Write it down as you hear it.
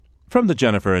From the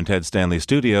Jennifer and Ted Stanley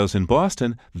studios in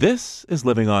Boston, this is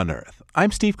Living on Earth.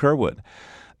 I'm Steve Curwood.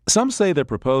 Some say the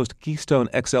proposed Keystone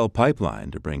XL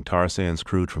pipeline to bring tar sands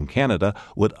crude from Canada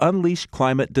would unleash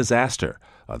climate disaster.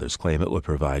 Others claim it would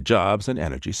provide jobs and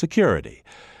energy security.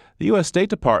 The U.S. State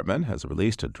Department has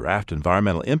released a draft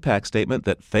environmental impact statement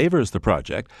that favors the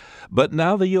project, but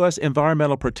now the U.S.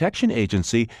 Environmental Protection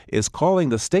Agency is calling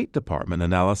the State Department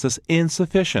analysis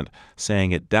insufficient,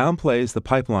 saying it downplays the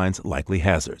pipeline's likely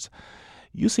hazards.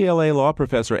 UCLA law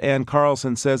professor Ann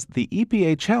Carlson says the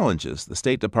EPA challenges the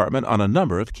State Department on a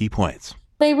number of key points.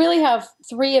 They really have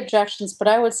three objections, but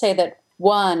I would say that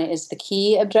one is the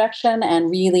key objection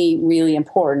and really, really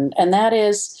important, and that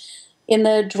is in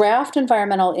the draft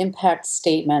environmental impact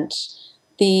statement,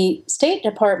 the State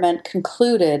Department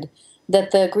concluded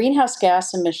that the greenhouse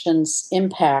gas emissions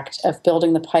impact of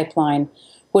building the pipeline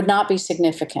would not be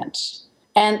significant.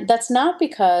 And that's not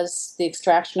because the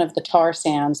extraction of the tar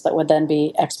sands that would then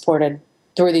be exported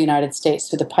through the United States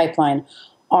through the pipeline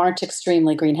aren't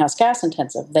extremely greenhouse gas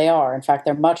intensive. They are. In fact,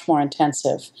 they're much more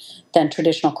intensive than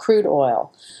traditional crude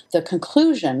oil. The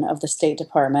conclusion of the State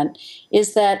Department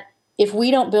is that if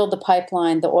we don't build the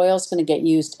pipeline, the oil is going to get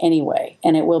used anyway,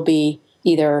 and it will be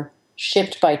either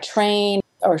shipped by train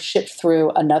or shipped through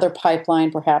another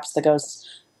pipeline, perhaps that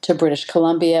goes to British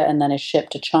Columbia and then is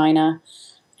shipped to China.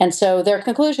 And so their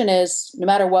conclusion is no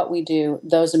matter what we do,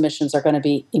 those emissions are going to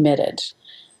be emitted.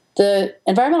 The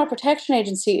Environmental Protection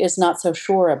Agency is not so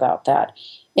sure about that,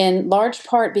 in large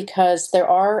part because there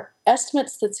are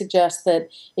estimates that suggest that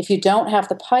if you don't have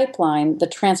the pipeline, the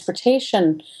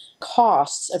transportation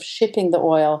costs of shipping the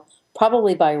oil,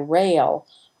 probably by rail,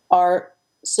 are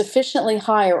sufficiently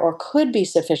higher or could be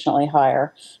sufficiently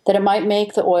higher that it might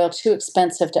make the oil too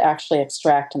expensive to actually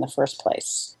extract in the first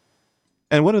place.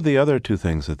 And what are the other two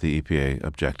things that the EPA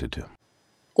objected to?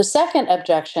 The second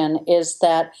objection is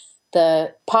that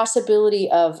the possibility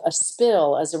of a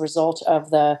spill as a result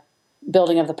of the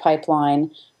building of the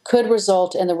pipeline could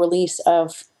result in the release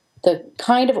of the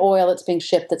kind of oil that's being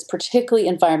shipped that's particularly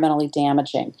environmentally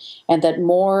damaging, and that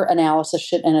more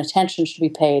analysis and attention should be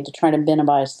paid to try to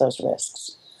minimize those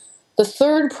risks. The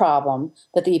third problem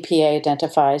that the EPA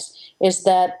identifies is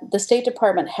that the State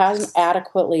Department hasn't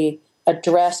adequately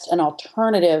addressed an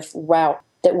alternative route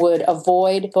that would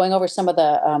avoid going over some of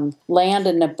the land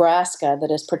in Nebraska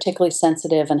that is particularly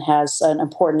sensitive and has an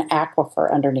important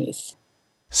aquifer underneath.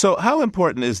 So how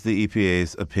important is the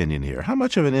EPA's opinion here? How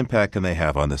much of an impact can they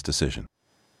have on this decision?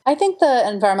 I think the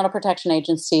Environmental Protection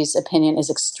Agency's opinion is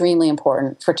extremely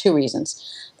important for two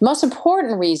reasons. The most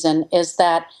important reason is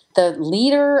that the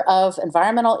leader of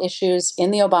environmental issues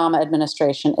in the Obama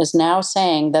administration is now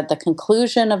saying that the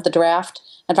conclusion of the draft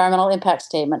environmental impact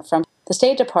statement from the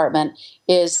State Department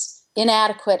is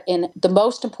inadequate in the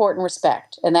most important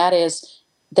respect, and that is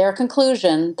their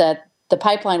conclusion that the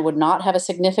pipeline would not have a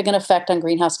significant effect on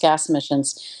greenhouse gas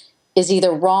emissions is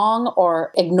either wrong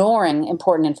or ignoring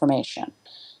important information.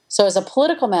 So as a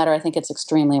political matter, I think it's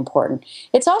extremely important.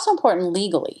 It's also important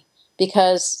legally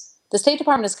because the State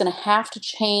Department is going to have to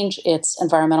change its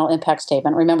environmental impact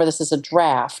statement. Remember, this is a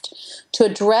draft to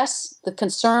address the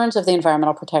concerns of the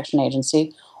Environmental Protection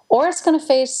Agency, or it's going to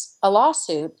face a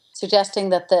lawsuit suggesting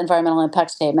that the environmental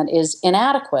impact statement is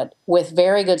inadequate, with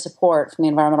very good support from the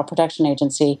Environmental Protection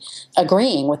Agency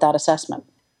agreeing with that assessment.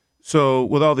 So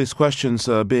with all these questions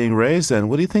being raised, then,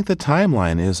 what do you think the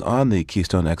timeline is on the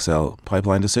Keystone XL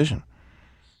pipeline decision?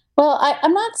 Well,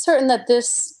 I'm not certain that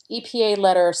this EPA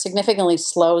letter significantly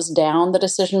slows down the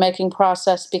decision-making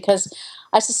process because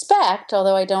I suspect,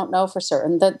 although I don't know for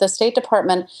certain, that the State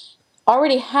Department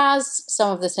already has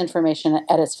some of this information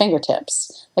at its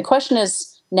fingertips. The question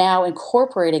is now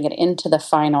incorporating it into the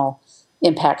final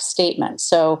impact statement.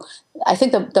 So I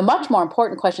think the much more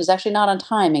important question is actually not on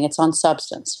timing, it's on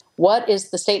substance. What is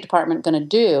the State Department going to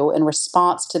do in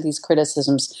response to these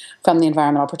criticisms from the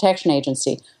Environmental Protection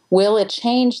Agency? Will it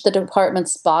change the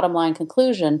department's bottom line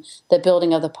conclusion that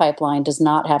building of the pipeline does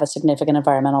not have a significant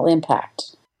environmental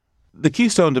impact? The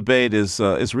Keystone debate is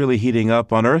really heating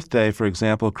up. On Earth Day, for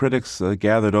example, critics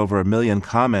gathered over 1 million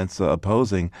comments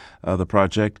opposing the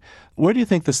project. Where do you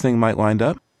think this thing might wind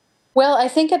up? Well, I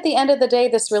think at the end of the day,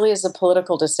 this really is a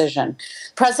political decision.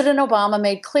 President Obama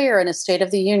made clear in his State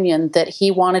of the Union that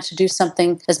he wanted to do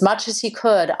something as much as he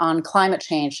could on climate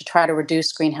change to try to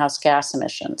reduce greenhouse gas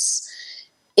emissions.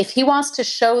 If he wants to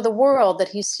show the world that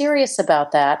he's serious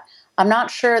about that, I'm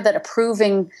not sure that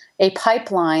approving a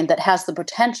pipeline that has the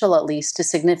potential, at least, to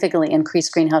significantly increase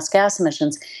greenhouse gas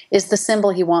emissions is the symbol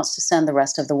he wants to send the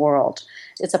rest of the world.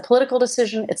 It's a political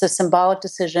decision. It's a symbolic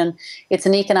decision. It's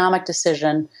an economic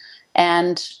decision.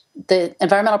 And the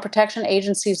Environmental Protection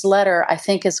Agency's letter, I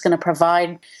think, is going to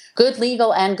provide good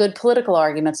legal and good political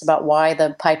arguments about why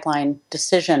the pipeline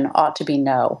decision ought to be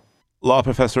no. Law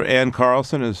professor Ann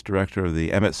Carlson is director of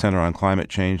the Emmett Center on Climate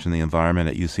Change and the Environment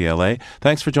at UCLA.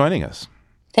 Thanks for joining us.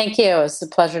 Thank you. It's a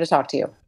pleasure to talk to you.